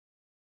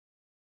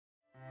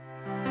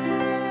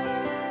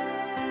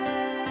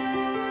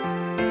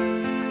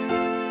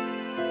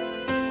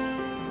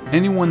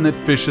Anyone that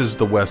fishes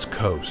the West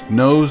Coast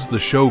knows the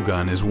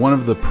Shogun is one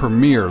of the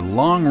premier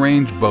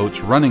long-range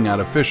boats running out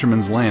of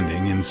Fisherman's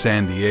Landing in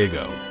San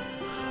Diego.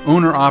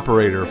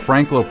 Owner-operator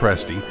Frank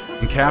Lopresti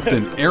and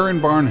Captain Aaron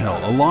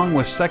Barnhill, along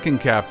with second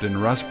captain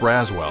Russ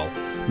Braswell,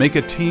 make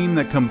a team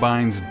that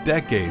combines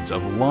decades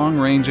of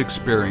long-range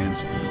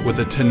experience with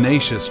a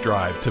tenacious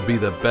drive to be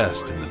the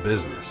best in the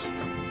business.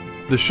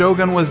 The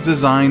Shogun was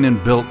designed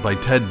and built by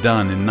Ted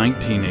Dunn in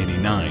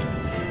 1989,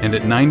 and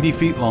at 90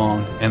 feet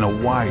long and a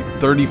wide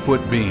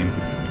 30-foot beam,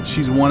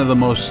 she's one of the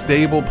most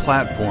stable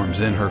platforms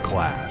in her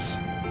class.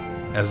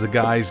 As the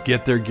guys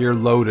get their gear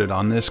loaded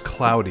on this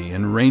cloudy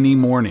and rainy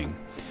morning,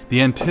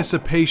 the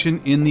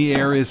anticipation in the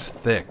air is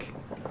thick.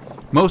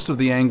 Most of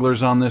the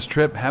anglers on this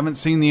trip haven't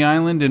seen the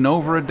island in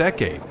over a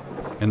decade,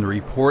 and the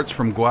reports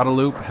from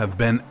Guadalupe have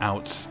been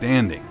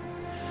outstanding.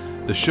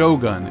 The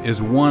Shogun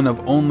is one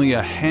of only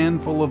a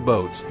handful of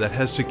boats that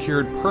has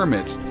secured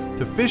permits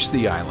to fish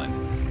the island,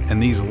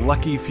 and these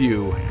lucky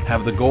few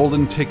have the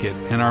golden ticket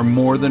and are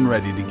more than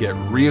ready to get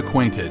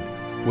reacquainted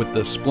with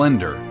the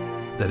splendor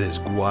that is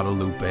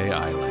Guadalupe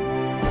Island.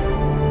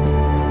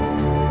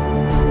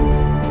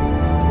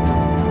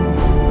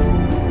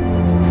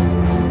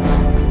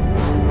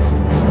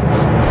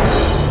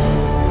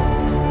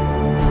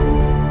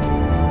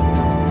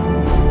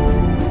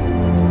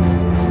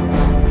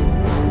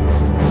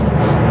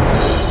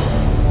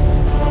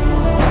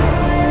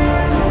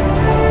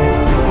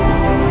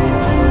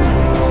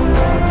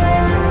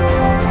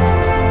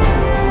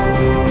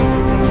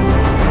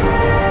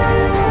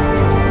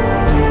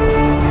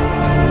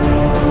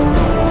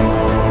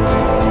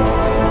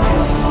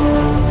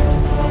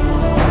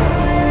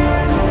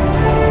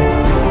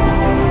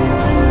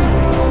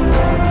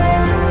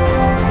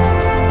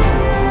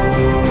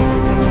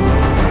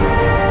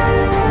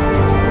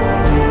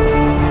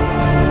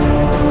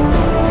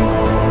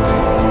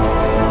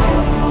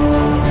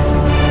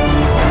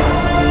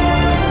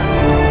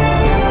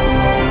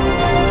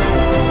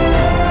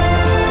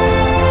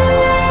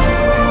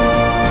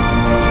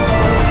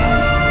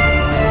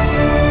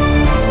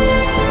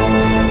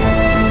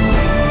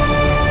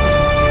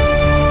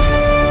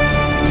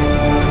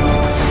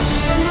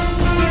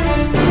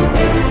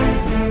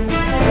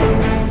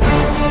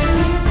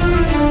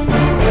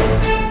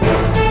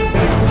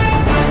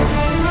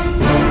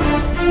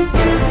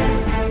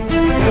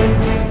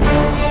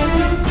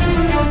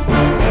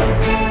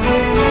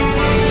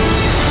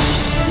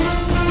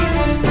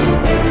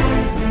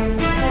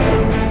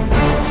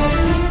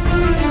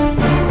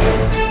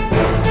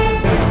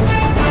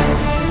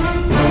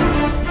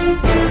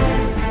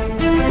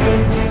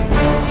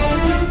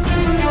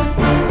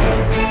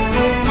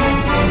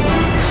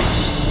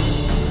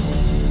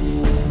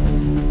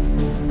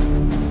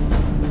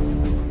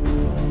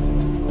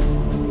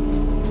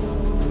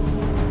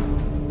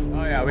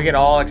 We get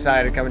all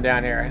excited coming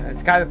down here.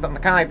 It's kind of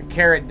like the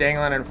carrot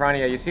dangling in front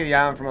of you. You see the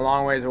island from a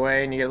long ways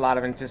away and you get a lot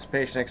of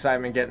anticipation and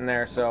excitement getting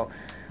there. So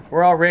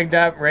we're all rigged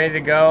up, ready to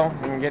go,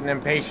 and getting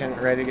impatient,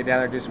 ready to get down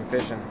there and do some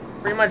fishing.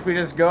 Pretty much we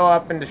just go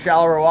up into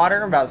shallower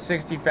water, about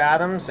 60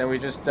 fathoms, and we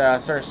just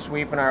start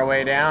sweeping our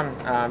way down,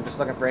 just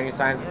looking for any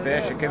signs of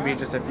fish. It could be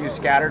just a few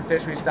scattered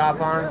fish we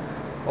stop on,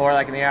 or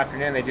like in the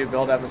afternoon they do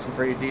build up in some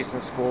pretty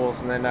decent schools,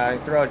 and then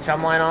throw a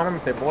chum line on them.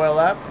 If they boil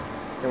up,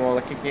 then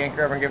we'll kick the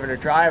anchor over and give it a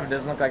try. If it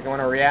doesn't look like they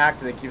want to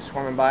react, they keep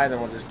swimming by, then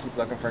we'll just keep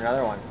looking for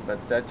another one.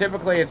 But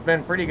typically it's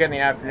been pretty good in the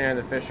afternoon.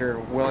 The fish are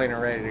willing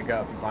and ready to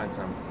go if you find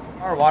some.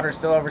 Our water's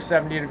still over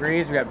 70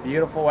 degrees. We got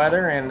beautiful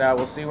weather, and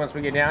we'll see once we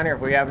get down here if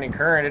we have any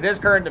current. It is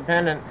current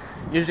dependent.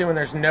 Usually when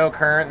there's no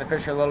current, the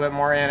fish are a little bit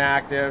more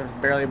inactive,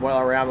 barely boil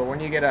around, but when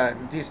you get a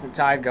decent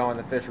tide going,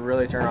 the fish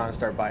really turn on and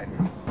start biting.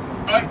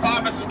 Good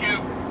pop and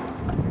scoop.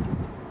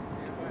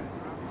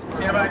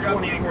 Yeah, back up.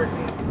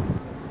 2014.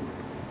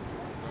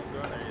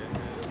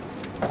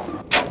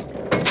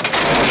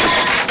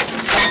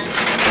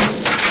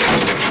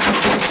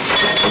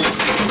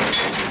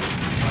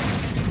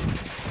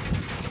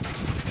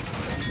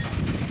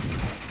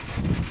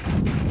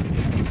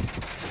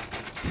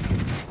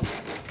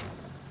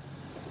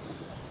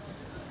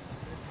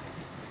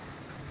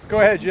 Go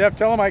ahead, Jeff.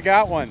 Tell him I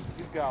got one.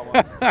 He's got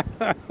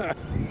one.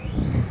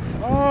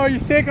 Oh,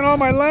 he's taking all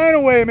my line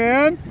away,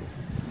 man.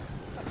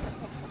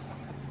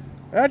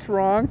 That's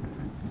wrong.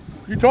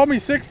 You told me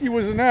 60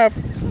 was enough.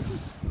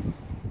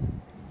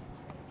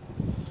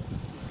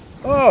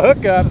 Oh,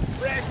 hook up.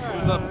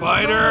 There's a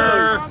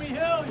biter. Tommy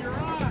Hill, you're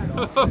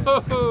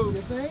on.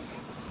 You think?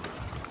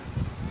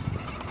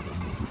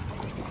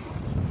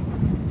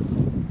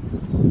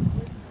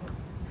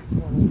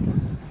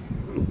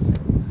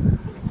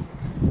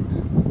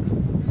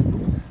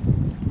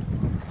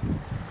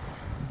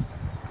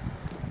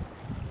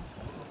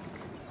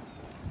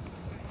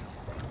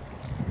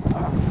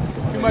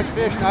 Too much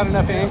fish, not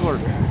enough angler.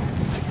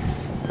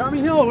 Tommy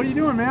Hill, what are you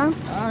doing, man?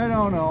 I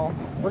don't know.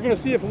 We're gonna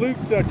see if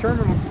Luke's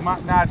tournament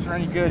knots are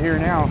any good here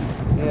now.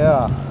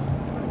 Yeah.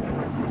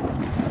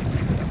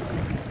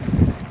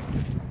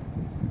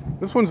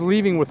 This one's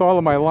leaving with all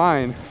of my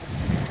line.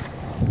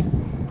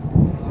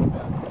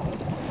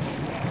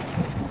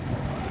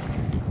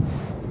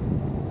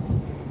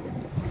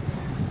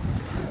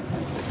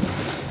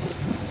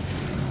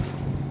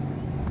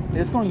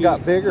 one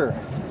got bigger.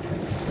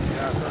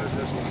 Yeah, so did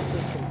this one.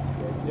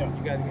 Yeah,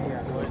 you guys can go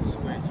ahead and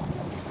switch.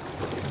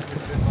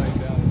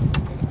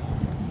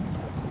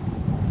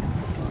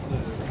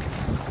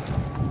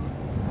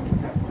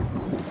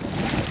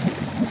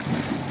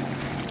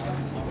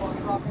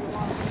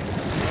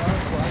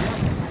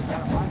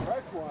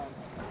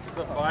 It's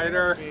a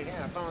biter.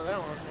 Yeah, I found that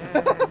one.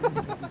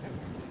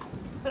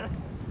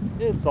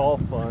 It's all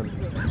fun.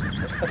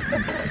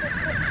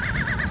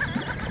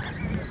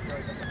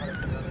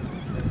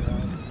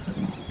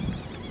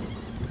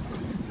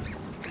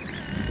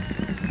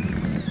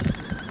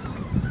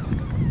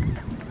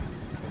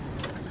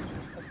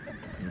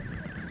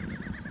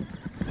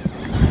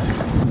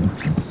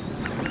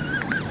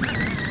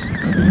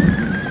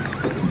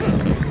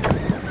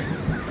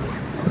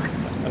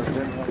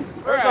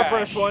 There's our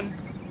first one.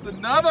 It's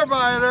another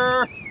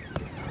biter.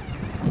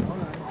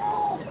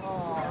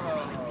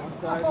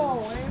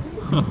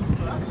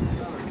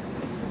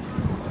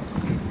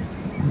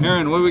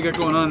 Aaron, what do we got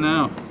going on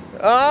now?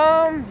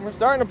 We're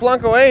starting to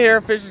plunk away here.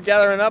 Fish is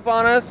gathering up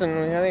on us, and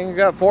I think we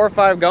got 4 or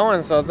 5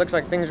 going, so it looks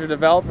like things are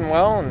developing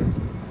well, and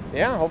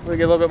yeah, hopefully we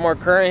get a little bit more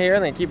current here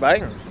and they keep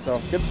biting. So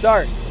good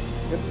start.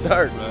 Good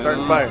start.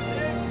 Starting to bite.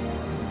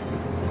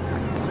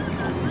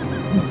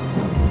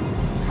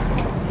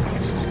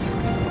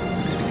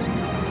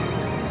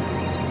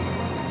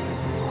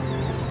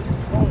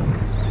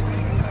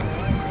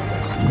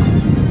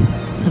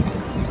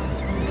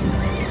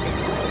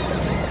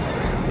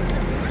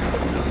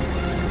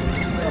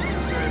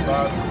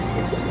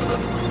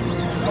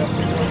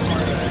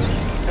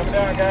 Coming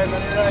down, guys,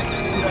 on your right.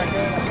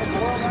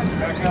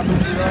 Back up on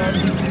your right.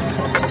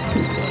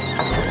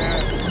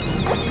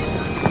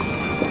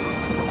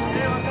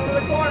 Yeah, let's go to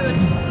the corner.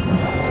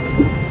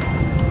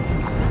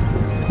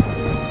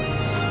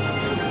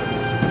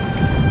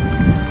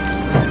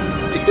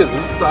 He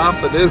isn't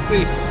stopping, is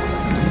he?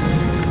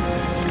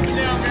 Get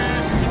down,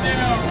 guys. Get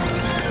down.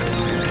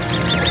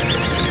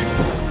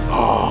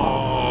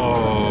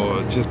 Oh,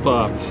 it just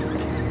popped.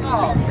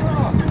 Oh,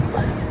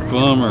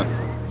 Bummer.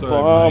 Sorry,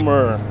 Mike.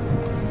 Bummer.